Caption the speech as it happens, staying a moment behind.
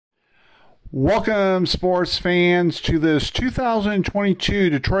Welcome, sports fans, to this 2022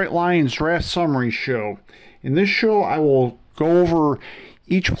 Detroit Lions Draft Summary Show. In this show, I will go over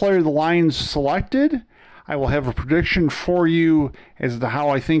each player the Lions selected. I will have a prediction for you as to how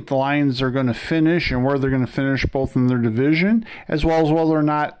I think the Lions are going to finish and where they're going to finish both in their division, as well as whether or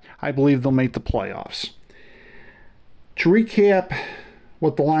not I believe they'll make the playoffs. To recap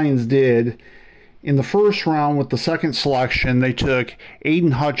what the Lions did, in the first round with the second selection, they took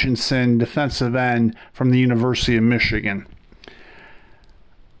Aiden Hutchinson, defensive end from the University of Michigan.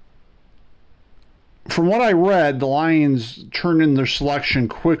 From what I read, the Lions turned in their selection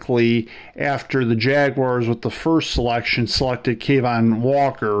quickly after the Jaguars with the first selection selected Kayvon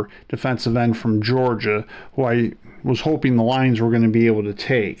Walker, defensive end from Georgia, who I was hoping the Lions were going to be able to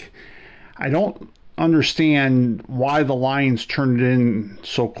take. I don't understand why the Lions turned it in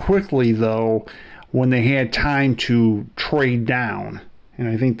so quickly, though, when they had time to trade down. And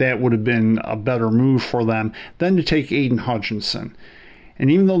I think that would have been a better move for them than to take Aiden Hutchinson. And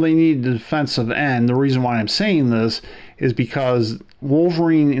even though they need a defensive end, the reason why I'm saying this is because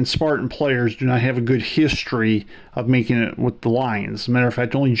Wolverine and Spartan players do not have a good history of making it with the Lions. As a matter of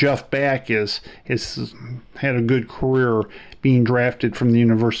fact, only Jeff Backus has had a good career being drafted from the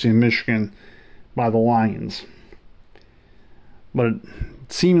University of Michigan by the Lions. But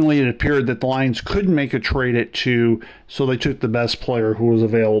seemingly it appeared that the Lions couldn't make a trade at 2, so they took the best player who was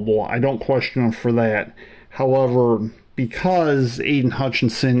available. I don't question them for that. However, because Aiden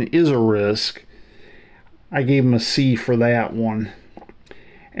Hutchinson is a risk, I gave him a C for that one.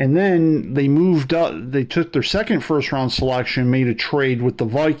 And then they moved up. They took their second first-round selection, made a trade with the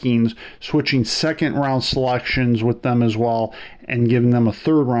Vikings, switching second-round selections with them as well, and giving them a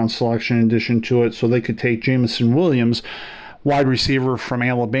third-round selection in addition to it so they could take Jameson Williams, wide receiver from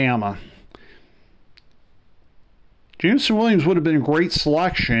Alabama. Jameson Williams would have been a great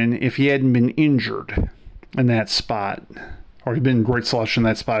selection if he hadn't been injured in that spot. Or he'd been a great selection in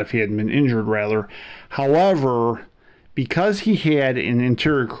that spot if he hadn't been injured, rather. However, because he had an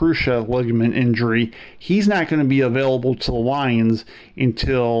anterior cruciate ligament injury, he's not going to be available to the Lions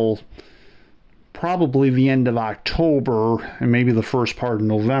until probably the end of October and maybe the first part of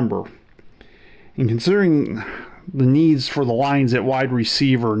November. And considering the needs for the Lions at wide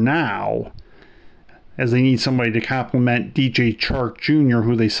receiver now, as they need somebody to complement DJ Chark Jr.,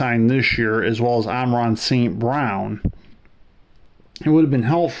 who they signed this year, as well as Amon St. Brown, it would have been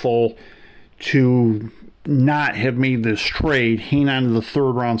helpful to not have made this trade, hang on to the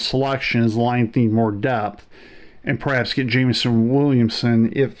third-round selection as the Lions need more depth, and perhaps get Jameson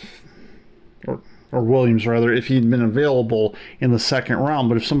Williamson or Williams rather, if he'd been available in the second round.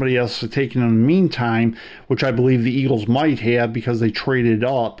 But if somebody else had taken him in the meantime, which I believe the Eagles might have because they traded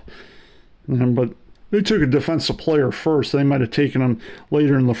up, but they took a defensive player first, they might have taken him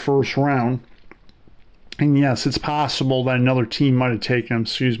later in the first round. And yes, it's possible that another team might have taken him,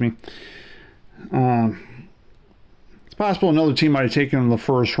 it's possible another team might have taken him in the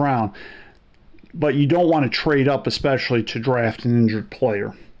first round. But you don't want to trade up, especially to draft an injured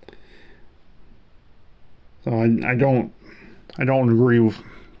player. So I don't agree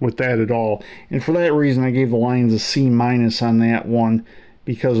with that at all. And for that reason, I gave the Lions a C- on that one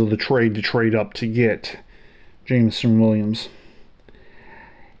because of the trade up to get Jameson Williams.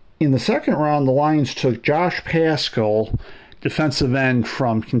 In the second round, the Lions took Josh Paschal, defensive end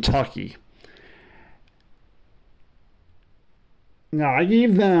from Kentucky. Now, I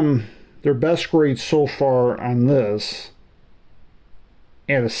gave them their best grade so far on this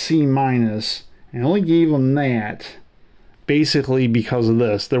at a C-. I only gave them that basically because of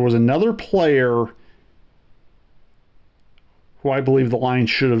this. There was another player who I believe the Lions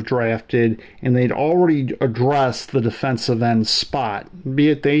should have drafted, and they'd already addressed the defensive end spot. Be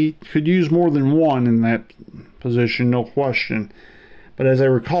it they could use more than one in that position, no question. But as I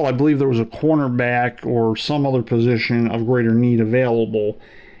recall, I believe there was a cornerback or some other position of greater need available.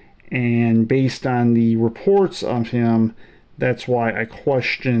 And based on the reports of him, that's why I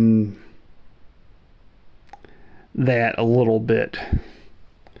question that a little bit.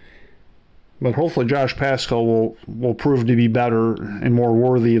 But hopefully Josh Paschal will prove to be better and more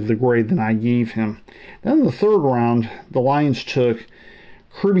worthy of the grade than I gave him. Then in the third round, the Lions took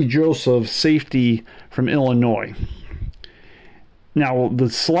Kirby Joseph, safety from Illinois. Now, the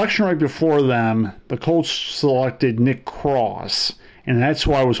selection right before them, the Colts selected Nick Cross, and that's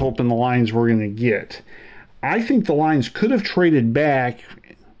who I was hoping the Lions were going to get. I think the Lions could have traded back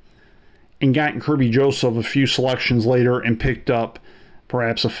and gotten Kirby Joseph a few selections later and picked up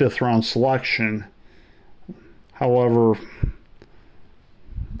perhaps a fifth-round selection. However,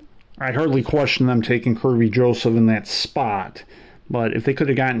 I hardly question them taking Kirby Joseph in that spot. But if they could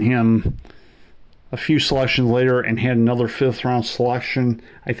have gotten him a few selections later and had another 5th round selection,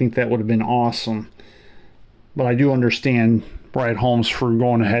 I think that would have been awesome. But I do understand Brad Holmes for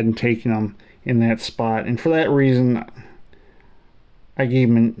going ahead and taking him in that spot. And for that reason, I gave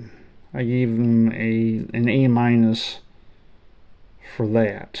him an A minus for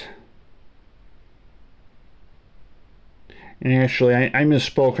that. And actually, I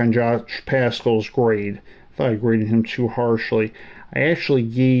misspoke on Josh Paschal's grade. I thought I graded him too harshly. I actually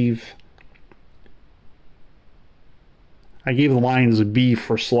gave the Lions a B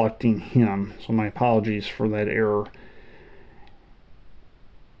for selecting him. So my apologies for that error.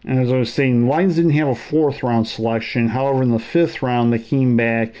 And as I was saying, the Lions didn't have a 4th round selection. However, in the 5th round, they came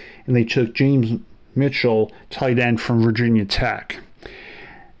back and they took James Mitchell, tight end from Virginia Tech.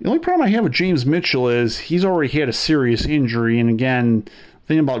 The only problem I have with James Mitchell is he's already had a serious injury. And again, the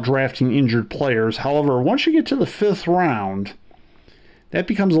thing about drafting injured players. However, once you get to the 5th round, that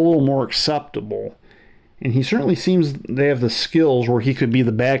becomes a little more acceptable. And he certainly seems to have the skills where he could be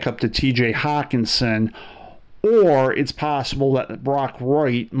the backup to TJ Hawkinson. Or it's possible that Brock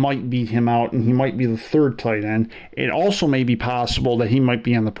Wright might beat him out and he might be the 3rd tight end. It also may be possible that he might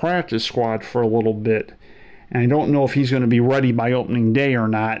be on the practice squad for a little bit. And I don't know if he's going to be ready by opening day or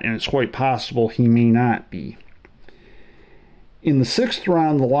not, and it's quite possible he may not be. In the 6th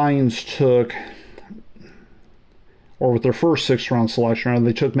round, the Lions took, or with their first 6th round selection,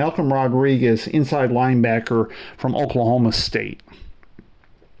 they took Malcolm Rodriguez, inside linebacker from Oklahoma State.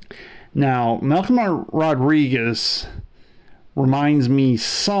 Now, Malcolm Rodriguez reminds me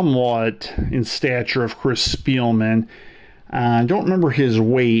somewhat in stature of Chris Spielman. I don't remember his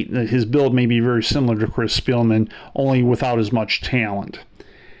weight. His build may be very similar to Chris Spielman, only without as much talent.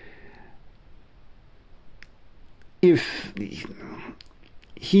 If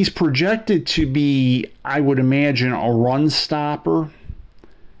he's projected to be, I would imagine, a run stopper,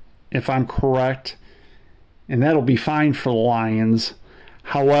 if I'm correct, and that'll be fine for the Lions.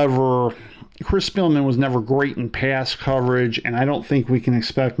 However, Chris Spielman was never great in pass coverage, and I don't think we can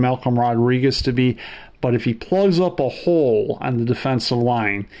expect Malcolm Rodriguez to be. But if he plugs up a hole on the defensive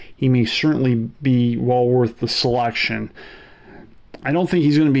line, he may certainly be well worth the selection. I don't think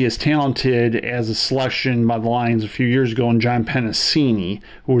he's going to be as talented as a selection by the Lions a few years ago in John Penisini,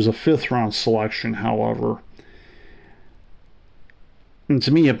 who was a 5th round selection, however. And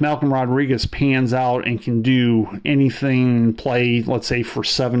to me, if Malcolm Rodriguez pans out and can do anything, play, let's say, for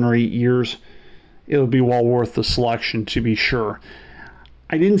 7 or 8 years, it'll be well worth the selection, to be sure.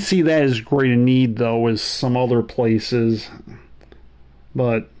 I didn't see that as great a need, though, as some other places.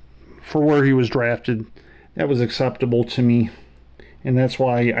 But for where he was drafted, that was acceptable to me. And that's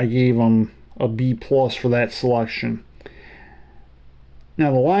why I gave him a B+ for that selection.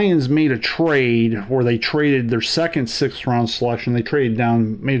 Now, the Lions made a trade where they traded their second 6th round selection. They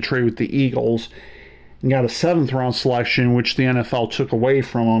made a trade with the Eagles and got a 7th round selection, which the NFL took away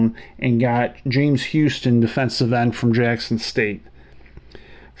from them, and got James Houston, defensive end from Jackson State.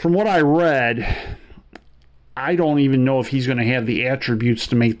 From what I read, I don't even know if he's going to have the attributes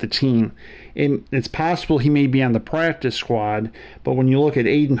to make the team. It's possible he may be on the practice squad, but when you look at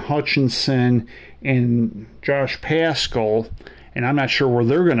Aiden Hutchinson and Josh Paschal, and I'm not sure where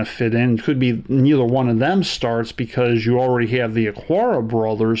they're going to fit in. It could be neither one of them starts because you already have the Aquara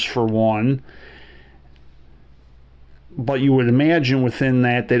brothers for one. But you would imagine within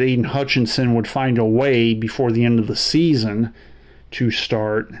that Aiden Hutchinson would find a way before the end of the season to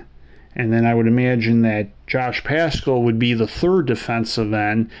start. And then I would imagine that Josh Paschal would be the 3rd defensive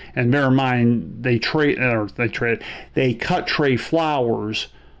end. And bear in mind, they cut Trey Flowers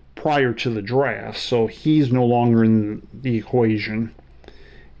prior to the draft, so he's no longer in the equation.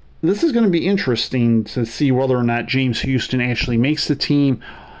 This is going to be interesting to see whether or not James Houston actually makes the team,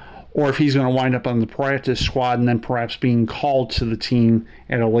 or if he's going to wind up on the practice squad and then perhaps being called to the team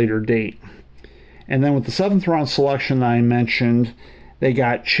at a later date. And then with the 7th round selection that I mentioned, they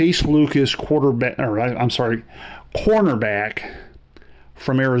got Chase Lucas, cornerback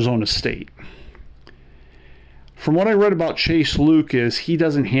from Arizona State. From what I read about Chase Lucas, he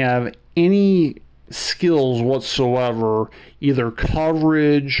doesn't have any skills whatsoever, either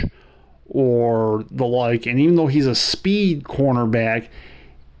coverage or the like. And even though he's a speed cornerback,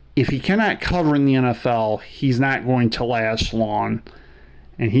 if he cannot cover in the NFL, he's not going to last long.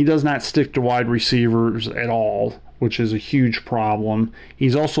 And he does not stick to wide receivers at all, which is a huge problem.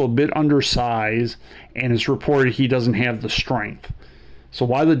 He's also a bit undersized, and it's reported he doesn't have the strength. So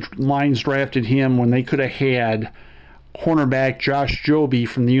why the Lions drafted him when they could have had cornerback Josh Jobe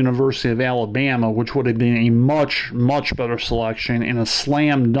from the University of Alabama, which would have been a much, much better selection and a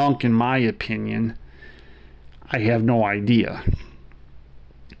slam dunk in my opinion, I have no idea.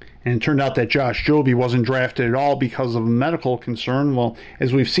 And it turned out that Josh Jobe wasn't drafted at all because of a medical concern. Well,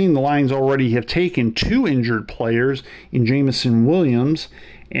 as we've seen, the Lions already have taken 2 injured players in Jameson Williams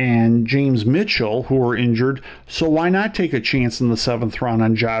and James Mitchell, who are injured. So why not take a chance in the 7th round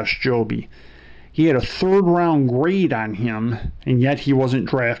on Josh Jobe? He had a 3rd round grade on him, and yet he wasn't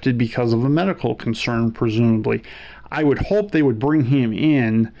drafted because of a medical concern, presumably. I would hope they would bring him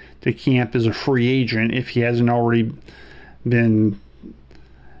in to camp as a free agent if he hasn't already been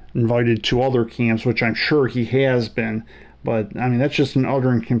invited to other camps, which I'm sure he has been. But I mean, that's just an utter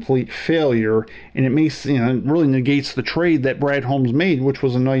and complete failure, and it makes, it really negates the trade that Brad Holmes made, which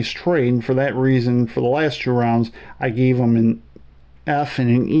was a nice trade. And for that reason, for the last 2 rounds, I gave him an F and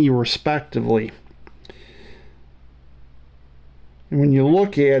an E respectively. And when you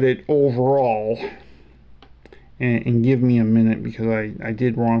look at it overall, and give me a minute because I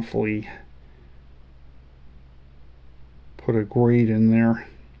did wrongfully put a grade in there.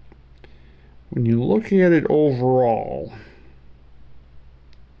 When you look at it overall,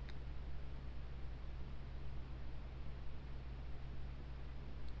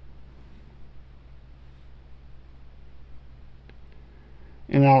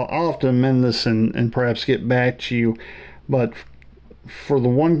 and I'll have to amend this and perhaps get back to you, but for the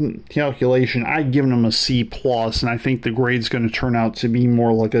one calculation, I'd given him a C+, and I think the grade's going to turn out to be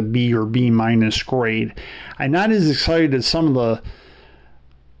more like a B or B- grade. I'm not as excited as some of the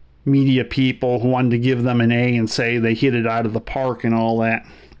media people who wanted to give them an A and say they hit it out of the park and all that.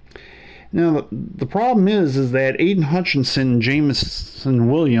 Now, the problem is that Aiden Hutchinson and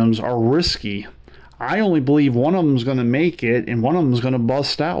Jameson Williams are risky. I only believe one of them is going to make it and one of them is going to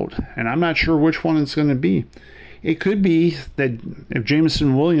bust out, and I'm not sure which one it's going to be. It could be that if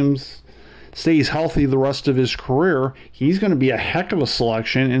Jameson Williams stays healthy the rest of his career, he's going to be a heck of a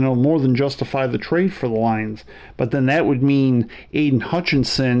selection and it'll more than justify the trade for the Lions. But then that would mean Aiden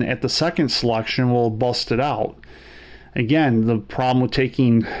Hutchinson at the 2nd selection will bust it out. Again, the problem with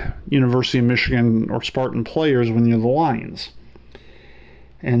taking University of Michigan or Spartan players when you're the Lions.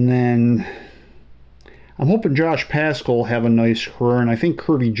 And then I'm hoping Josh Paschal will have a nice career, and I think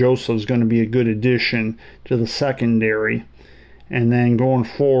Curtis Joseph is going to be a good addition to the secondary. And then going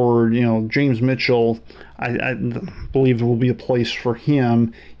forward, James Mitchell, I believe there will be a place for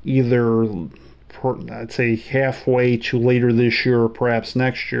him either, I'd say, halfway to later this year or perhaps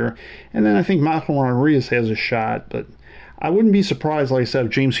next year. And then I think Malcolm Rodriguez has a shot, but I wouldn't be surprised, like I said,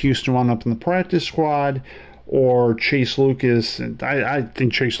 if James Houston wound up in the practice squad or Chase Lucas. And I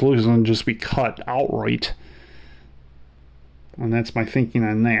think Chase Lucas is going to just be cut outright. And that's my thinking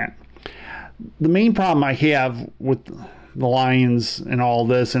on that. The main problem I have with the Lions and all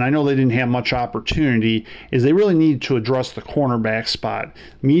this, and I know they didn't have much opportunity, is they really needed to address the cornerback spot.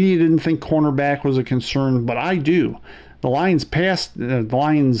 Media didn't think cornerback was a concern, but I do. The Lions' pass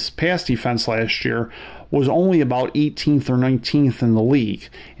defense last year was only about 18th or 19th in the league.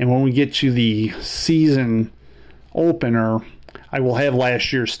 And when we get to the season opener, I will have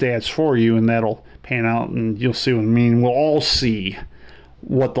last year's stats for you, and that'll pan out, and you'll see what I mean. We'll all see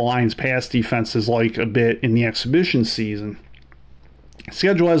what the Lions' pass defense is like a bit in the exhibition season.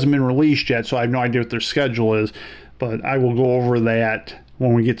 Schedule hasn't been released yet, so I have no idea what their schedule is, but I will go over that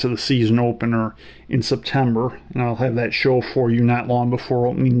when we get to the season opener in September, and I'll have that show for you not long before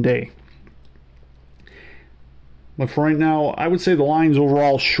opening day. But for right now, I would say the Lions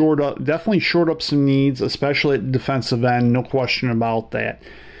overall definitely shored up some needs, especially at defensive end, no question about that.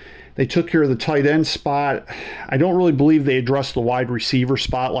 They took care of the tight end spot. I don't really believe they addressed the wide receiver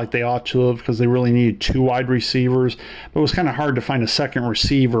spot like they ought to have, because they really needed 2 wide receivers. But it was kind of hard to find a second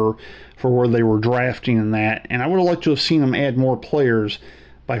receiver for where they were drafting in that. And I would have liked to have seen them add more players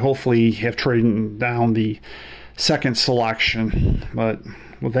by hopefully have traded down the 2nd selection. But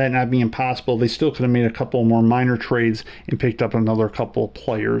with that not being possible, they still could have made a couple more minor trades and picked up another couple of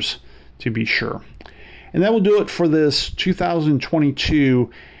players, to be sure. And that will do it for this 2022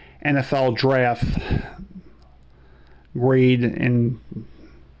 NFL Draft grade and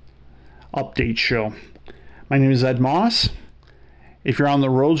update show. My name is Ed Moss. If you're on the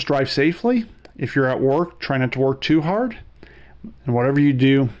roads, drive safely. If you're at work, try not to work too hard. And whatever you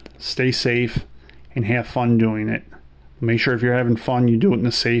do, stay safe and have fun doing it. Make sure if you're having fun, you do it in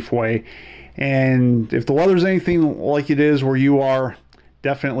a safe way. And if the weather's anything like it is where you are,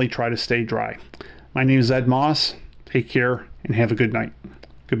 definitely try to stay dry. My name is Ed Moss. Take care and have a good night.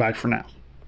 Goodbye for now.